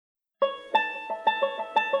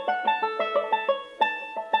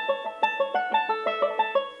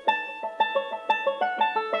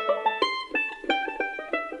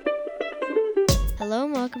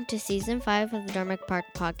welcome to Season 5 of the Dormick Park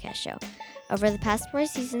podcast show. Over the past 4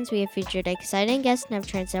 seasons, we have featured exciting guests and have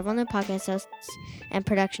trained several new podcast hosts and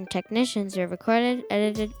production technicians who have recorded,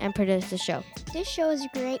 edited, and produced the show. This show is a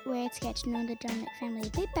great way to get to know the Dormick family a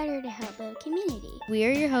bit better to help the community. We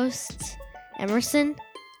are your hosts, Emerson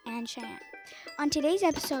and Cheyenne. On today's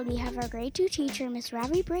episode, we have our grade 2 teacher, Miss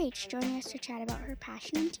Braich, joining us to chat about her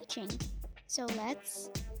passion in teaching. So let's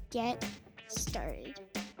get started.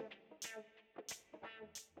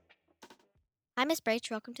 Hi, Miss Braich.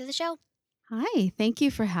 Welcome to the show. Hi, thank you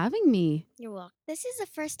for having me. You're welcome. This is the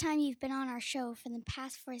first time you've been on our show for the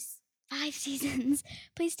past 5 seasons.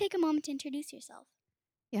 Please take a moment to introduce yourself.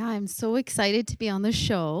 Yeah, I'm so excited to be on the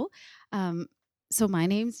show. So my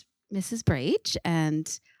name's Mrs. Braich,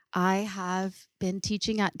 and I have been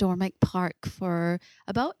teaching at Dormick Park for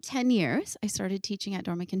about 10 years. I started teaching at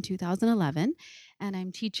Dormick in 2011, and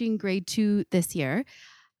I'm teaching grade 2 this year.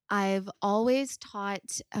 I've always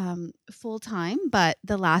taught full-time, but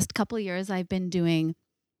the last couple of years I've been doing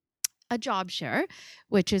a job share,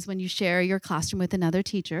 which is when you share your classroom with another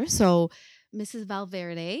teacher. So Mrs.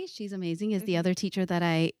 Valverde, she's amazing, is the other teacher that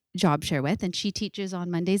I job share with, and she teaches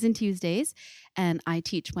on Mondays and Tuesdays, and I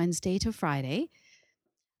teach Wednesday to Friday.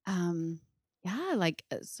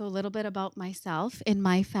 So a little bit about myself. In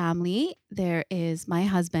my family, there is my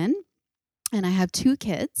husband, and I have 2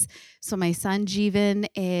 kids. So my son, Jeevan,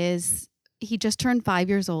 he just turned 5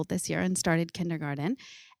 years old this year and started kindergarten.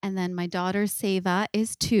 And then my daughter, Seva,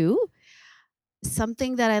 is 2.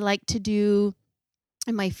 Something that I like to do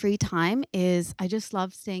in my free time is I just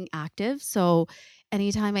love staying active. So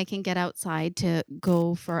anytime I can get outside to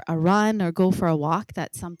go for a run or go for a walk,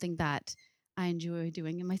 that's something that I enjoy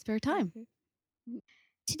doing in my spare time.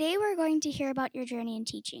 Today we're going to hear about your journey in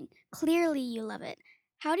teaching. Clearly you love it.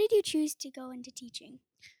 How did you choose to go into teaching?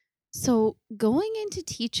 So going into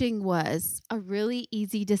teaching was a really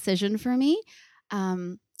easy decision for me.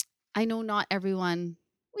 I know not everyone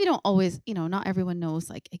knows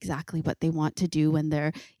like exactly what they want to do when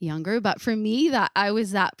they're younger. But for me, that I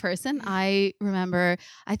was that person. I remember,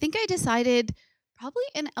 I think I decided probably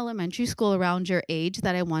in elementary school around your age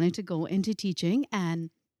that I wanted to go into teaching.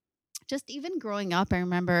 And just even growing up, I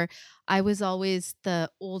remember I was always the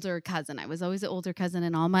older cousin. I was always the older cousin,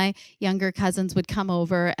 and all my younger cousins would come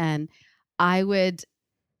over and I would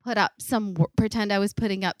pretend I was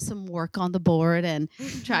putting up some work on the board and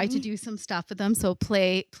try to do some stuff with them. So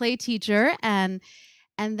play teacher. And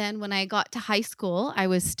then when I got to high school, I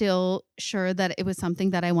was still sure that it was something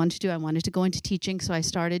that I wanted to do. I wanted to go into teaching. So I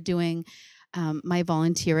started doing my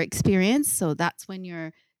volunteer experience. So that's when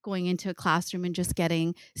you're going into a classroom and just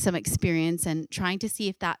getting some experience and trying to see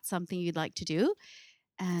if that's something you'd like to do.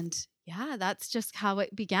 And yeah, that's just how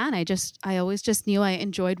it began. I always just knew I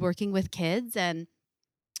enjoyed working with kids, and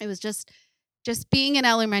it was just being in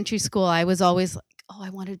elementary school, I was always like, oh, I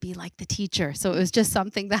wanted to be like the teacher. So it was just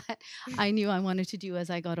something that I knew I wanted to do as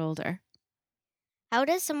I got older. How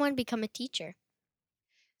does someone become a teacher?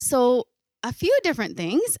 So a few different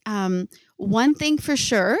things. One thing for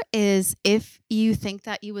sure is if you think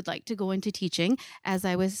that you would like to go into teaching, as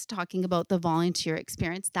I was talking about the volunteer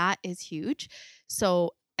experience, that is huge.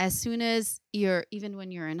 So as soon as even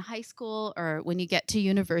when you're in high school or when you get to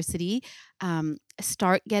university,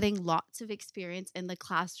 start getting lots of experience in the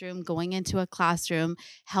classroom, going into a classroom,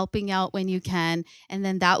 helping out when you can, and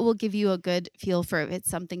then that will give you a good feel for if it's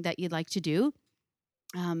something that you'd like to do.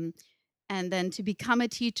 And then to become a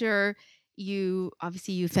teacher, you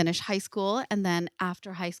finish high school, and then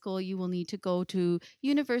after high school, you will need to go to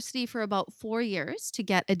university for about 4 years to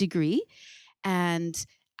get a degree. And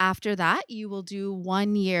after that, you will do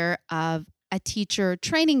 1 year of a teacher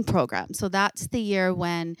training program. So that's the year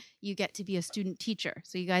when you get to be a student teacher.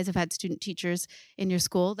 So you guys have had student teachers in your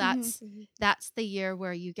school. That's the year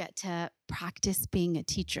where you get to practice being a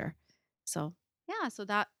teacher. So yeah, so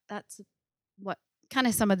that's what kind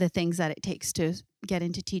of some of the things that it takes to get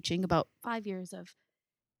into teaching, about 5 years of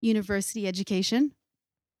university education.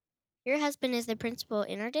 Your husband is the principal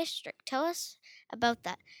in our district. Tell us about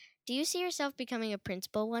that. Do you see yourself becoming a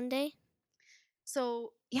principal one day?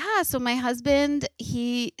 So my husband,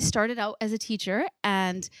 he started out as a teacher,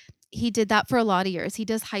 and he did that for a lot of years. He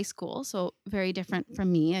does high school, so very different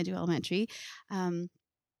from me. I do elementary.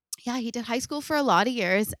 He did high school for a lot of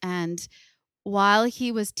years, and while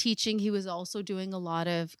he was teaching, he was also doing a lot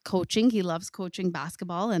of coaching. He loves coaching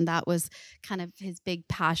basketball, and that was kind of his big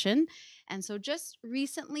passion. And so just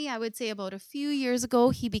recently, I would say about a few years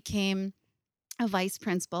ago, he became a vice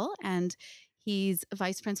principal, and he's a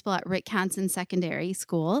vice principal at Rick Hansen Secondary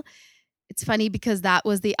School. It's funny because that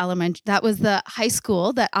was the high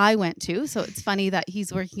school that I went to. So it's funny that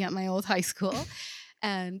he's working at my old high school.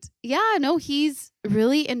 And yeah, no, he's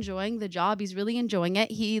really enjoying the job. He's really enjoying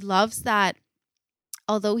it. He loves that.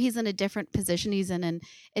 Although he's in a different position, he's in an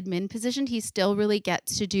admin position, he still really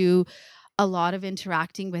gets to do a lot of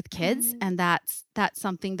interacting with kids, and that's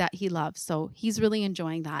something that he loves. So he's really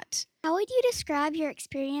enjoying that. How would you describe your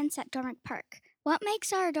experience at Dormick Park? What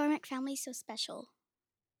makes our Dormick family so special?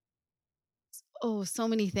 Oh, so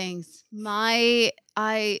many things. I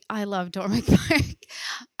love Dormick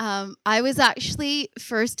Park. I was actually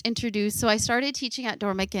first introduced. So I started teaching at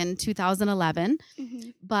Dormick in 2011,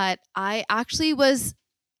 but I actually was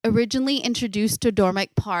originally introduced to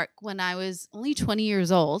Dormick Park when I was only 20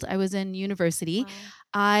 years old. I was in university. Wow.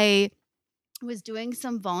 I was doing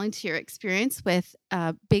some volunteer experience with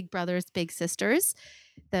Big Brothers Big Sisters,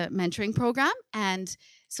 the mentoring program. And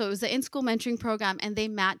so it was the in-school mentoring program, and they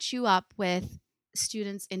match you up with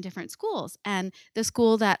students in different schools. And the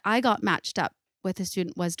school that I got matched up with a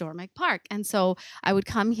student was Dormick Park. And so I would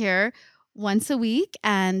come here once a week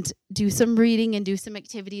and do some reading and do some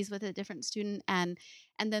activities with a different student. And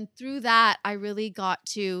then through that, I really got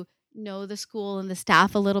to know the school and the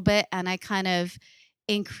staff a little bit. And I kind of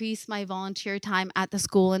increased my volunteer time at the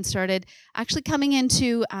school and started actually coming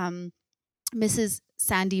into Mrs.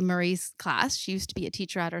 Sandy Murray's class. She used to be a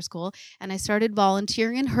teacher at our school, and I started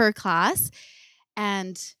volunteering in her class.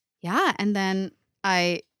 And yeah, and then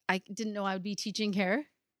I didn't know I would be teaching here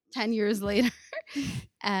 10 years later.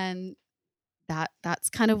 And that's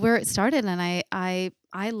kind of where it started. And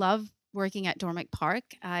I love working at Dormick Park.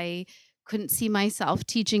 I couldn't see myself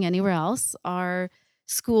teaching anywhere else. Our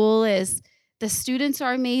school is, the students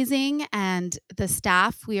are amazing, and the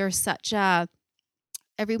staff, we are such a,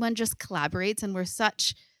 everyone just collaborates, and we're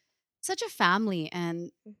such a family,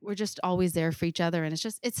 and we're just always there for each other, and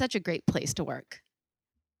it's such a great place to work.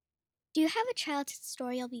 Do you have a childhood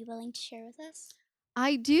story you'll be willing to share with us?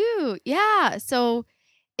 I do. Yeah. So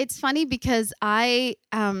it's funny because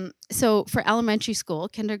so for elementary school,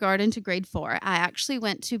 kindergarten to grade 4, I actually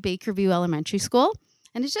went to Bakerview Elementary School,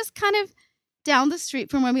 and it's just kind of down the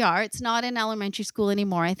street from where we are. It's not an elementary school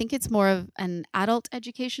anymore. I think it's more of an adult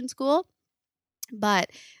education school.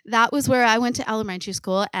 But that was where I went to elementary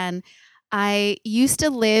school, and I used to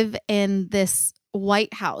live in this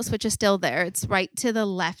white house, which is still there. It's right to the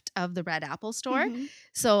left of the Red Apple store.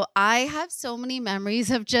 So I have so many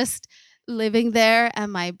memories of just living there,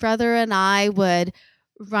 and my brother and I would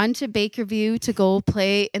run to Bakerview to go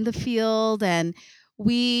play in the field, and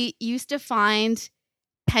we used to find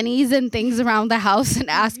pennies and things around the house and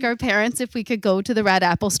ask our parents if we could go to the Red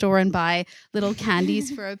Apple store and buy little candies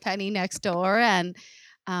for a penny next door. And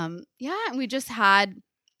yeah, and we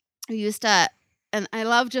used to, and I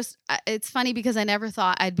love just, it's funny because I never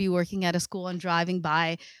thought I'd be working at a school and driving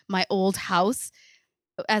by my old house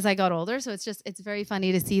as I got older. So it's very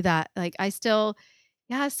funny to see that. Like I still,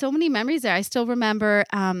 yeah, so many memories there. I still remember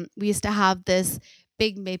we used to have this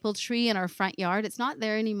big maple tree in our front yard. It's not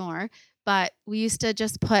there anymore, but we used to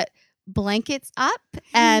just put blankets up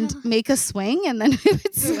and make a swing, and then we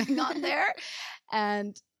would swing on there.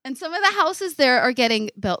 And some of the houses there are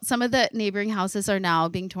getting built. Some of the neighboring houses are now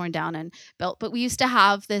being torn down and built. But we used to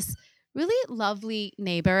have this really lovely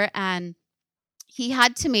neighbor, and he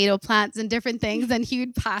had tomato plants and different things, and he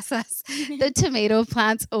would pass us the tomato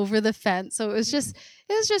plants over the fence. So it was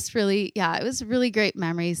just really, yeah, it was really great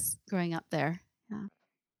memories growing up there. Yeah.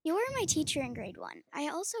 You were my teacher in grade 1. I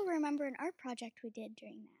also remember an art project we did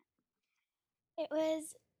during that. It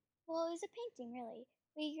was a painting, really.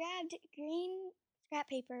 We grabbed green scrap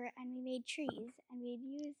paper and we made trees, and we'd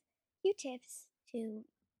use Q-tips to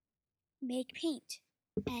make paint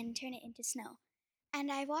and turn it into snow.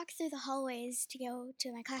 And I walk through the hallways to go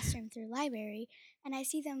to my classroom through library, and I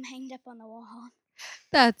see them hanged up on the wall.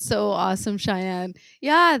 That's so awesome, Cheyenne.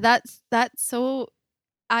 Yeah, that's so,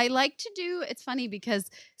 I like to do, it's funny because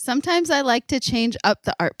sometimes I like to change up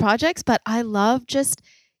the art projects, but I love just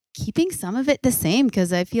keeping some of it the same,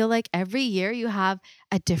 because I feel like every year you have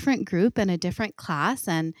a different group and a different class,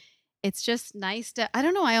 and it's just nice to, I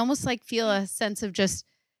don't know, I almost like feel a sense of just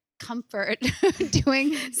comfort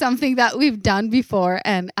doing something that we've done before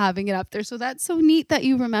and having it up there. So that's so neat that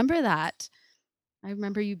you remember that. I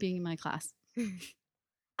remember you being in my class.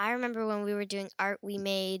 I remember when we were doing art, we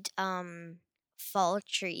made fall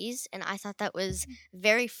trees, and I thought that was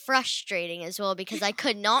very frustrating as well because I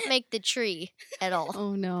could not make the tree at all.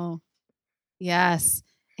 Oh no. Yes.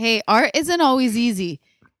 Hey, art isn't always easy.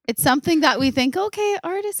 It's something that we think, okay,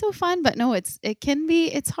 art is so fun, but no, it's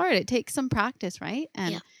hard. It takes some practice, right?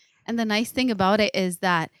 And the nice thing about it is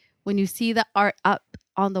that when you see the art up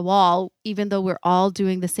on the wall, even though we're all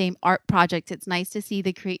doing the same art project, it's nice to see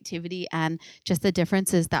the creativity and just the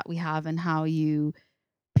differences that we have and how you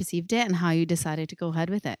perceived it and how you decided to go ahead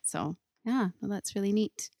with it. So yeah, well, that's really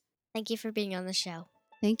neat. Thank you for being on the show.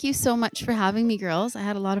 Thank you so much for having me, girls. I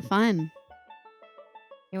had a lot of fun.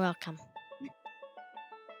 You're welcome.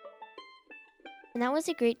 And that was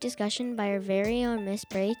a great discussion by our very own Miss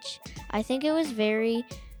Braich. I think it was very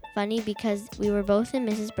funny because we were both in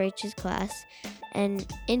Mrs. Braich's class and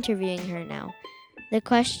interviewing her now. The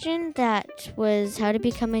question that was how to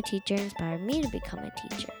become a teacher inspired me to become a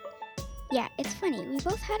teacher. Yeah, it's funny. We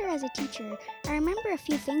both had her as a teacher. I remember a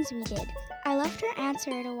few things we did. I loved her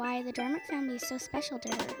answer to why the Dormick family is so special to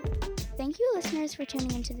her. Thank you, listeners, for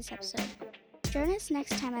tuning into this episode. Join us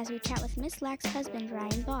next time as we chat with Miss Lack's husband,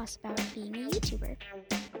 Ryan Boss, about being a YouTuber.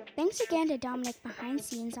 Thanks again to Dominic behind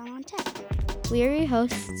scenes on Tech. We are your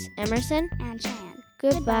hosts, Emerson and Cheyenne.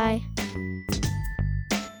 Goodbye.